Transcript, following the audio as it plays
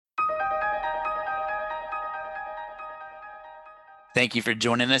Thank you for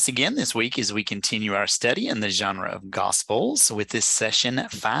joining us again this week as we continue our study in the genre of Gospels with this Session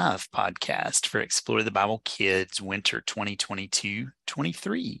 5 podcast for Explore the Bible Kids Winter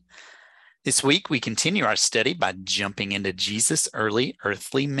 2022-23. This week, we continue our study by jumping into Jesus' early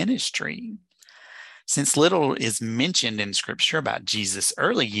earthly ministry. Since little is mentioned in Scripture about Jesus'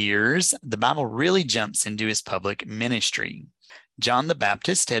 early years, the Bible really jumps into his public ministry. John the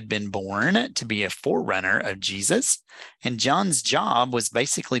Baptist had been born to be a forerunner of Jesus, and John's job was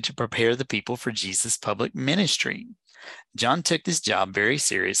basically to prepare the people for Jesus' public ministry. John took this job very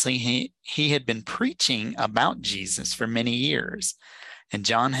seriously. He had been preaching about Jesus for many years, and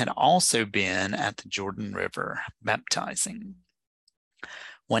John had also been at the Jordan River baptizing.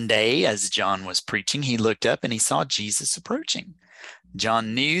 One day, as John was preaching, he looked up and he saw Jesus approaching.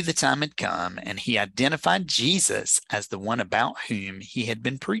 John knew the time had come, and he identified Jesus as the one about whom he had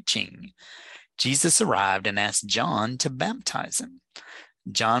been preaching. Jesus arrived and asked John to baptize him.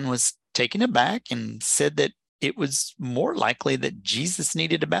 John was taken aback and said that it was more likely that Jesus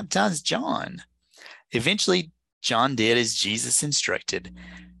needed to baptize John. Eventually, John did as Jesus instructed,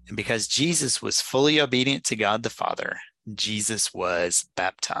 and because Jesus was fully obedient to God the Father, Jesus was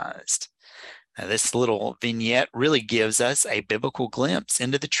baptized. Now, this little vignette really gives us a biblical glimpse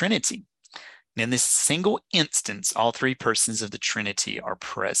into the Trinity. In this single instance, all three persons of the Trinity are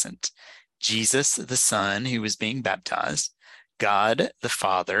present. Jesus, the Son, who was being baptized, God, the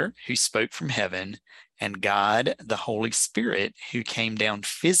Father, who spoke from heaven, and God, the Holy Spirit, who came down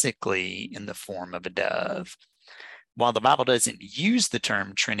physically in the form of a dove. While the Bible doesn't use the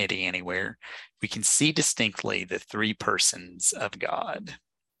term Trinity anywhere, we can see distinctly the three persons of God.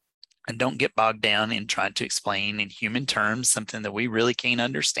 And don't get bogged down in trying to explain in human terms something that we really can't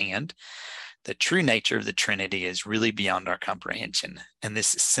understand. The true nature of the Trinity is really beyond our comprehension, and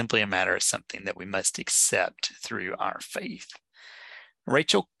this is simply a matter of something that we must accept through our faith.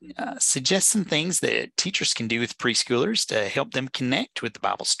 Rachel suggests some things that teachers can do with preschoolers to help them connect with the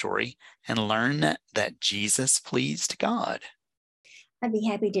Bible story and learn that Jesus pleased God. I'd be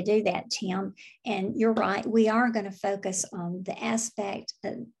happy to do that, Tim. And you're right. We are going to focus on the aspect,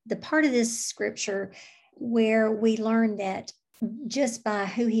 the part of this scripture where we learn that just by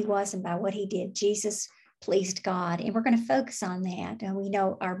who he was and by what he did, Jesus pleased God. And we're going to focus on that. And we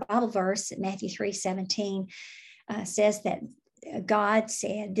know our Bible verse, Matthew 3:17, says that God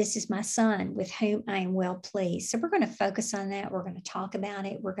said, "This is my son with whom I am well pleased." So we're going to focus on that. We're going to talk about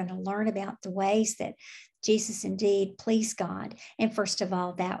it. We're going to learn about the ways that Jesus indeed pleased God. And first of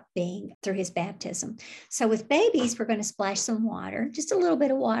all, that being through his baptism. So with babies, we're going to splash some water, just a little bit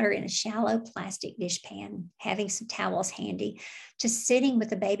of water in a shallow plastic dishpan, having some towels handy, just sitting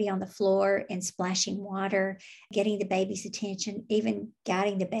with the baby on the floor and splashing water, getting the baby's attention, even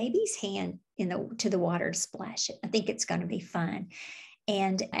guiding the baby's hand to the water to splash it. I think it's going to be fun.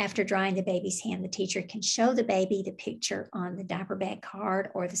 And after drying the baby's hand, the teacher can show the baby the picture on the diaper bag card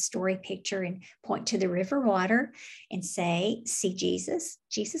or the story picture and point to the river water and say, "See Jesus?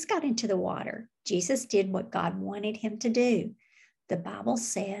 Jesus got into the water. Jesus did what God wanted him to do. The Bible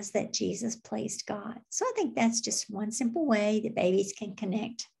says that Jesus pleased God." So I think that's just one simple way that babies can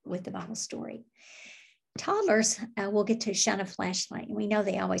connect with the Bible story. Toddlers will get to shine a flashlight, and we know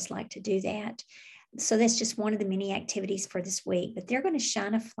they always like to do that. So that's just one of the many activities for this week, but they're going to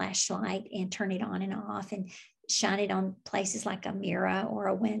shine a flashlight and turn it on and off and shine it on places like a mirror or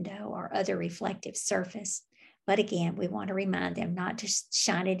a window or other reflective surface. But again, we want to remind them not to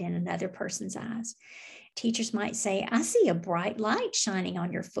shine it in another person's eyes. Teachers might say, "I see a bright light shining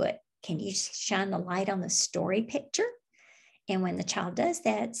on your foot. Can you shine the light on the story picture?" And when the child does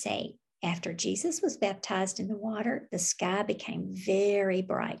that, say, "After Jesus was baptized in the water, the sky became very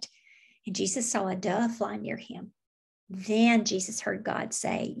bright, and Jesus saw a dove fly near him. Then Jesus heard God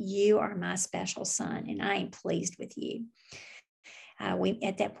say, 'You are my special son, and I am pleased with you.'" We,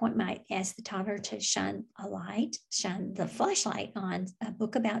 at that point, might ask the toddler to shine the flashlight on a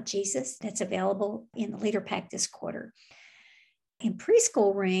book about Jesus that's available in the leader pack this quarter. In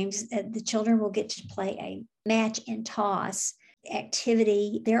preschool rooms, the children will get to play a match and toss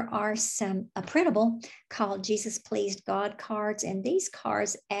activity. There are a printable called Jesus Pleased God cards, and these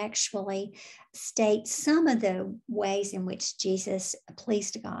cards actually state some of the ways in which Jesus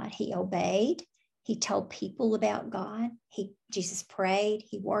pleased God. He obeyed, he told people about God, Jesus prayed,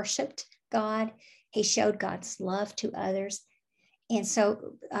 he worshiped God, he showed God's love to others. And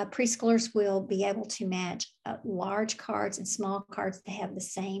so preschoolers will be able to match large cards and small cards that have the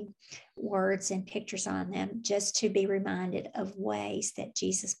same words and pictures on them, just to be reminded of ways that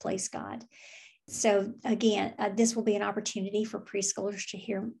Jesus pleased God. So again, this will be an opportunity for preschoolers to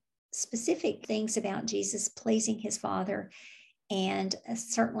hear specific things about Jesus pleasing his Father and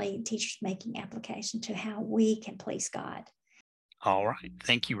certainly teachers making application to how we can please God. All right.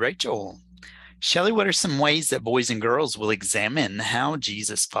 Thank you, Rachel. Shelley, what are some ways that boys and girls will examine how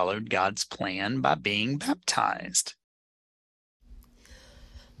Jesus followed God's plan by being baptized?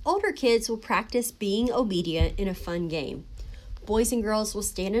 Older kids will practice being obedient in a fun game. Boys and girls will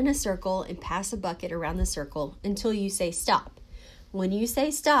stand in a circle and pass a bucket around the circle until you say stop. When you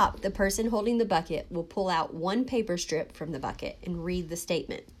say stop, the person holding the bucket will pull out one paper strip from the bucket and read the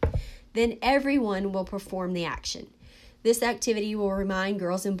statement. Then everyone will perform the action. This activity will remind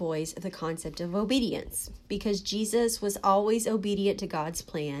girls and boys of the concept of obedience. Because Jesus was always obedient to God's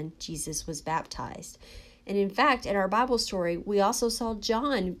plan, Jesus was baptized. And in fact, in our Bible story, we also saw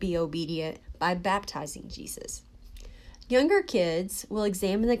John be obedient by baptizing Jesus. Younger kids will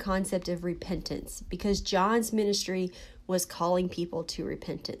examine the concept of repentance because John's ministry was calling people to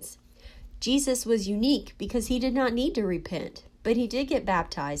repentance. Jesus was unique because he did not need to repent, but he did get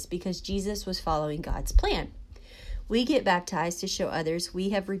baptized because Jesus was following God's plan. We get baptized to show others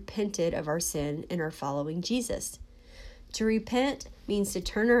we have repented of our sin and are following Jesus. To repent means to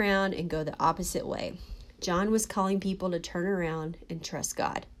turn around and go the opposite way. John was calling people to turn around and trust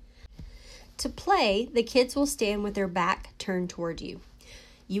God. To play, the kids will stand with their back turned toward you.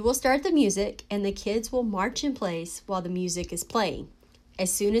 You will start the music, and the kids will march in place while the music is playing.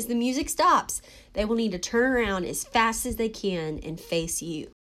 As soon as the music stops, they will need to turn around as fast as they can and face you.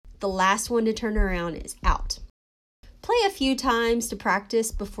 The last one to turn around is out. Play a few times to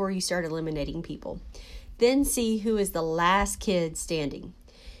practice before you start eliminating people. Then see who is the last kid standing.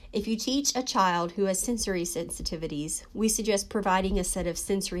 If you teach a child who has sensory sensitivities, we suggest providing a set of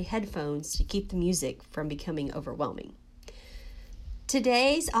sensory headphones to keep the music from becoming overwhelming.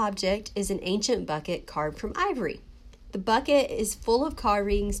 Today's object is an ancient bucket carved from ivory. The bucket is full of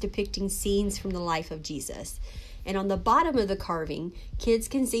carvings depicting scenes from the life of Jesus. And on the bottom of the carving, kids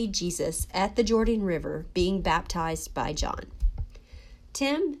can see Jesus at the Jordan River being baptized by John.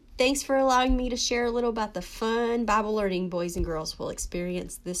 Tim, thanks for allowing me to share a little about the fun Bible learning boys and girls will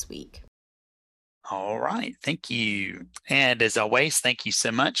experience this week. All right. Thank you. And as always, thank you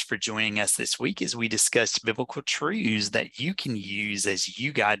so much for joining us this week as we discussed biblical truths that you can use as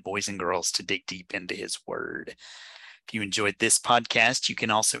you guide boys and girls to dig deep into His Word. If you enjoyed this podcast, you can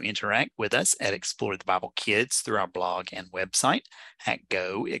also interact with us at Explore the Bible Kids through our blog and website at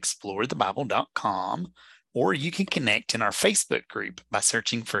goexplorethebible.com, or you can connect in our Facebook group by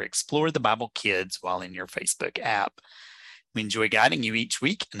searching for Explore the Bible Kids while in your Facebook app. We enjoy guiding you each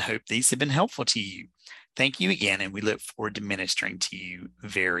week and hope these have been helpful to you. Thank you again, and we look forward to ministering to you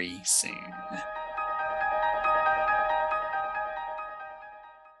very soon.